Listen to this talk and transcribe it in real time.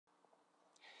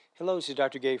Hello, this is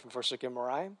Dr. Gay from First Look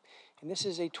MRI, and this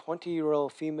is a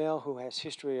 20-year-old female who has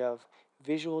history of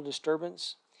visual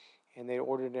disturbance, and they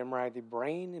ordered an MRI of the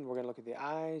brain, and we're going to look at the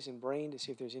eyes and brain to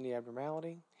see if there's any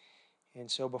abnormality. And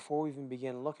so before we even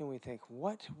begin looking, we think,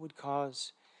 what would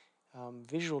cause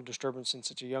visual disturbance in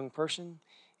such a young person?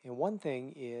 And one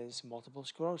thing is multiple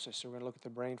sclerosis. So we're going to look at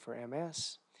the brain for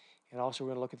MS, and also we're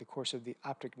going to look at the course of the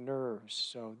optic nerves.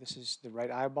 So this is the right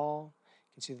eyeball.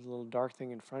 You can see the little dark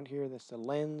thing in front here. That's the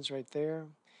lens right there.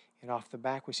 And off the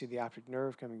back, we see the optic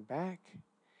nerve coming back.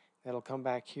 That'll come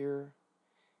back here,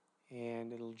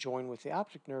 and it'll join with the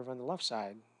optic nerve on the left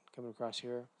side, coming across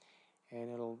here. And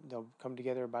they'll come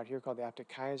together about here, called the optic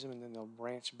chiasm, and then they'll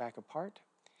branch back apart.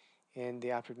 And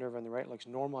the optic nerve on the right looks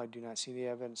normal. I do not see the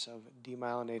evidence of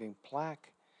demyelinating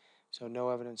plaque, so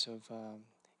no evidence of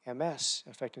MS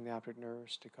affecting the optic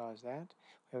nerves to cause that.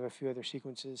 We have a few other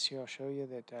sequences here I'll show you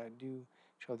that do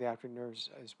show the optic nerves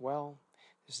as well.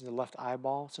 This is the left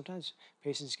eyeball. Sometimes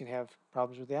patients can have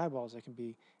problems with the eyeballs. They can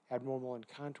be abnormal in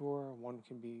contour. One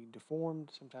can be deformed.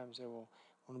 Sometimes they will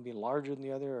one will be larger than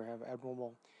the other or have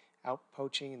abnormal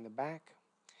outpoaching in the back.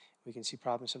 We can see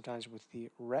problems sometimes with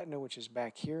the retina, which is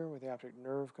back here where the optic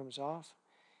nerve comes off.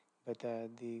 But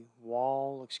the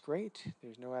wall looks great.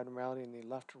 There's no abnormality in the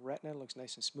left retina. It looks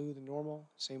nice and smooth and normal.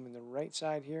 Same in the right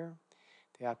side here.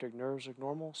 The optic nerves look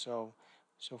normal. So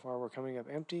far we're coming up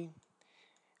empty.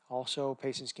 Also,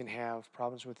 patients can have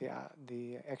problems with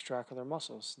the extraocular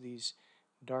muscles. These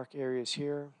dark areas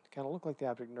here kind of look like the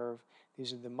optic nerve.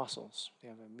 These are the muscles. They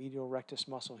have a medial rectus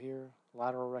muscle here,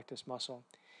 lateral rectus muscle.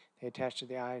 They attach to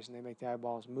the eyes and they make the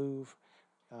eyeballs move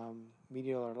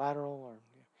medial or lateral or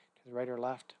to the right or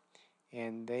left.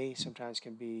 And they sometimes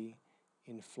can be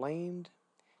inflamed.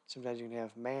 Sometimes you can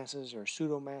have masses or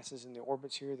pseudomasses in the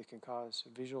orbits here that can cause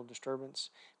visual disturbance.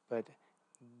 But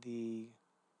the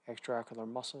extraocular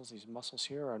muscles, these muscles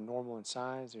here, are normal in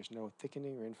size. There's no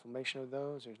thickening or inflammation of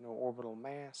those. There's no orbital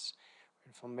mass or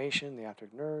inflammation. The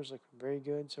optic nerves look very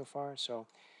good so far. So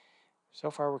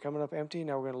far we're coming up empty.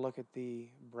 Now we're going to look at the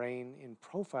brain in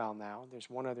profile now. There's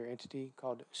one other entity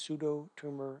called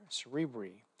pseudotumor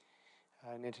cerebri,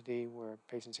 an entity where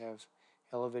patients have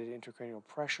elevated intracranial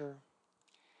pressure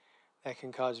that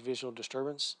can cause visual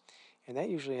disturbance. And that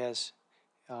usually has,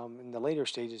 in the later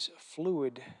stages,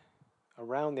 fluid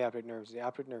around the optic nerves. The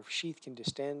optic nerve sheath can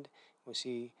distend. We'll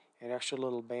see an extra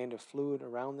little band of fluid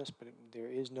around this, but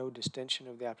there is no distension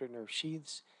of the optic nerve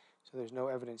sheaths. So there's no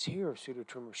evidence here of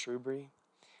pseudotumor cerebri.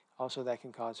 Also, that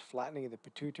can cause flattening of the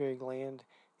pituitary gland.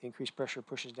 The increased pressure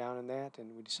pushes down on that,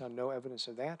 and we saw no evidence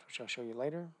of that, which I'll show you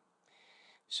later.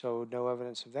 So no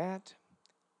evidence of that.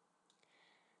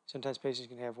 Sometimes patients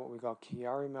can have what we call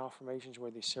Chiari malformations,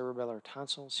 where the cerebellar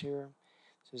tonsils here.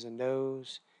 This is a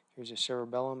nose. Here's a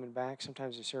cerebellum in back.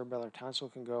 Sometimes the cerebellar tonsil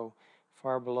can go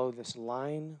far below this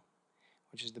line,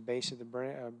 which is the base of the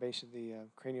brain,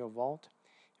 cranial vault.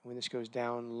 And when this goes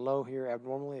down low here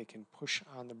abnormally, it can push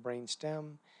on the brain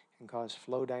stem and cause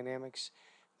flow dynamics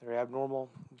that are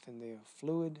abnormal within the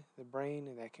fluid, the brain,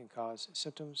 and that can cause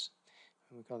symptoms.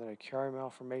 And we call that a Chiari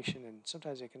malformation, and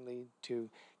sometimes it can lead to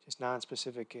just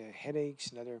nonspecific headaches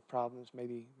and other problems,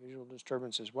 maybe visual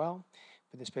disturbance as well.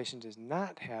 But this patient does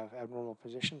not have abnormal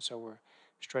position, so we're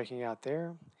striking out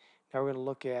there. Now we're going to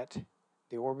look at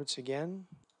the orbits again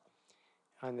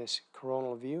on this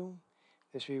coronal view.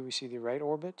 This view we see the right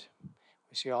orbit.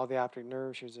 We see all the optic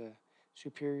nerves. Here's the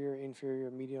superior, inferior,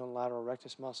 medial, and lateral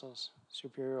rectus muscles,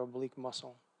 superior oblique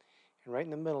muscle. And right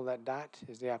in the middle of that dot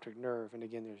is the optic nerve. And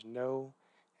again, there's no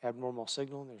abnormal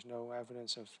signal. There's no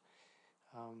evidence of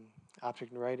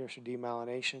optic neuritis or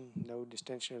demyelination, no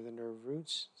distension of the nerve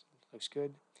roots. Looks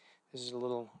good. This is a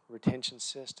little retention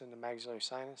cyst in the maxillary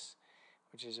sinus,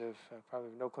 which is of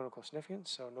probably no clinical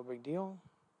significance, so no big deal.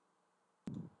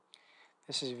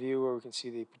 This is a view where we can see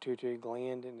the pituitary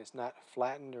gland, and it's not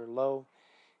flattened or low.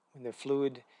 When the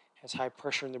fluid has high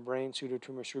pressure in the brain,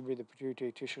 pseudotumor cerebri, the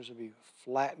pituitary tissues will be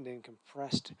flattened and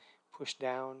compressed, pushed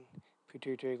down.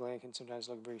 Pituitary gland can sometimes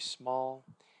look very small,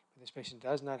 but this patient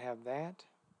does not have that.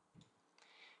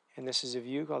 And this is a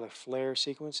view called a flare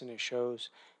sequence, and it shows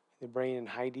the brain in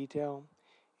high detail.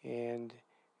 And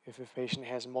if a patient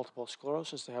has multiple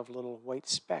sclerosis, they have little white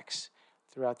specks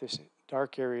throughout this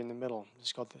dark area in the middle. This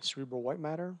is called the cerebral white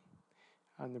matter.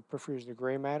 On the periphery is the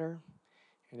gray matter,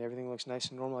 and everything looks nice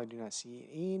and normal. I do not see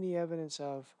any evidence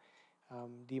of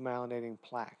demyelinating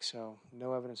plaque, so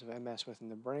no evidence of MS within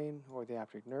the brain or the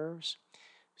optic nerves.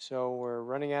 So we're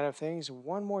running out of things.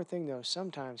 One more thing, though,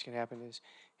 sometimes can happen is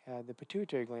the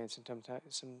pituitary gland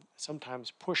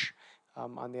sometimes push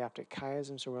on the optic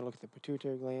chiasm. So we're going to look at the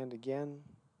pituitary gland again.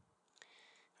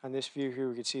 On this view here,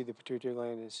 we can see the pituitary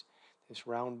gland is this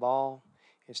round ball.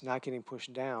 It's not getting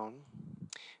pushed down.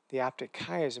 The optic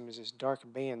chiasm is this dark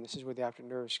band. This is where the optic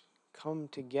nerves come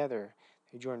together.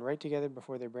 They join right together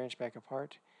before they branch back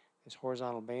apart, this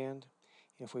horizontal band.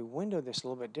 And if we window this a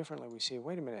little bit differently, we see,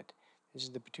 wait a minute, this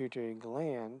is the pituitary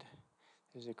gland.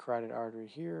 There's a carotid artery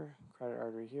here,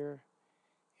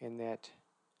 and that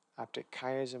optic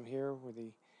chiasm here where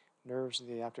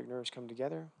the optic nerves come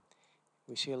together.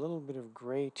 We see a little bit of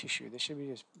gray tissue. This should be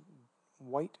just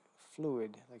white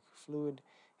fluid, like fluid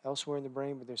elsewhere in the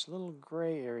brain, but there's a little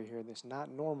gray area here that's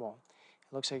not normal.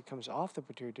 It looks like it comes off the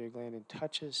pituitary gland and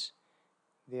touches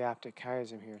the optic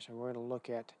chiasm here. So we're going to look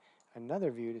at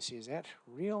another view to see, is that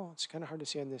real? It's kind of hard to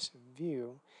see on this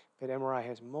view, but MRI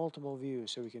has multiple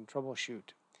views so we can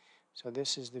troubleshoot. So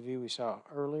this is the view we saw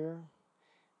earlier,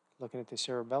 looking at the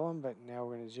cerebellum, but now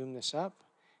we're going to zoom this up.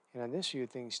 And on this view,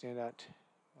 things stand out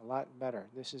a lot better.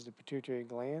 This is the pituitary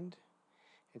gland.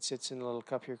 It sits in a little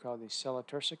cup here called the sella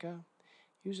turcica.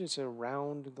 Usually it's a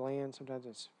round gland, sometimes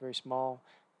it's very small,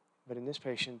 but in this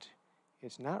patient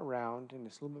it's not round and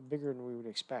it's a little bit bigger than we would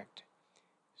expect.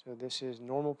 So this is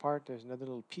normal part. There's another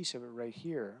little piece of it right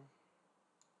here.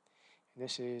 And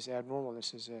this is abnormal.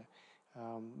 This is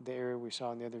the area we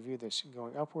saw in the other view that's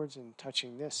going upwards and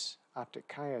touching this optic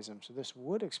chiasm. So this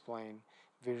would explain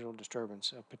visual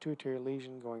disturbance. A pituitary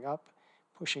lesion going up,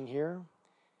 pushing here.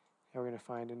 Now we're going to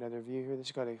find another view here. This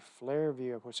is called a flare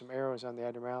view. I put some arrows on the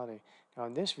abnormality. Now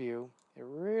in this view, it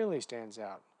really stands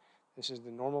out. This is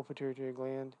the normal pituitary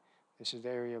gland. This is the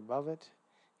area above it.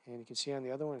 And you can see on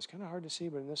the other one, it's kind of hard to see,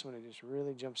 but in this one it just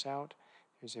really jumps out.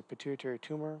 There's a pituitary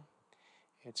tumor.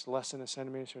 It's less than a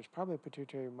centimeter, so it's probably a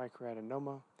pituitary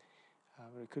microadenoma,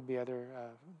 but it could be other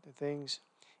things.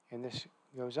 And this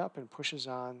goes up and pushes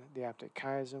on the optic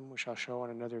chiasm, which I'll show on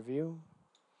another view.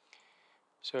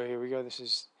 So here we go. This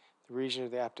is the region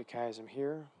of the optic chiasm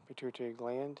here. Pituitary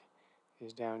gland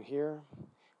is down here.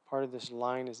 Part of this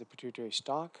line is the pituitary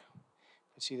stalk.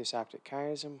 Let's see this optic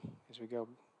chiasm as we go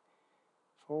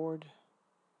forward.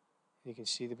 You can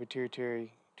see the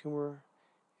pituitary tumor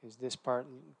is this part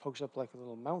pokes up like a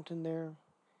little mountain there.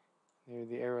 There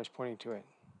the arrow is pointing to it.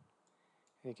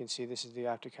 And you can see this is the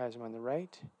optic chiasm on the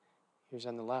right. Here's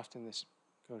on the left, and this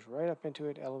goes right up into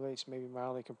it, elevates, maybe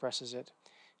mildly compresses it.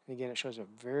 And again, it shows up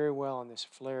very well on this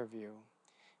flare view,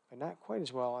 but not quite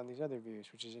as well on these other views,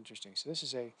 which is interesting. So this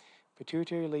is a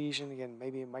pituitary lesion, again,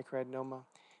 maybe a microadenoma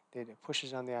that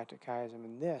pushes on the optic chiasm,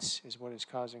 and this is what is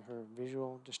causing her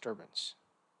visual disturbance.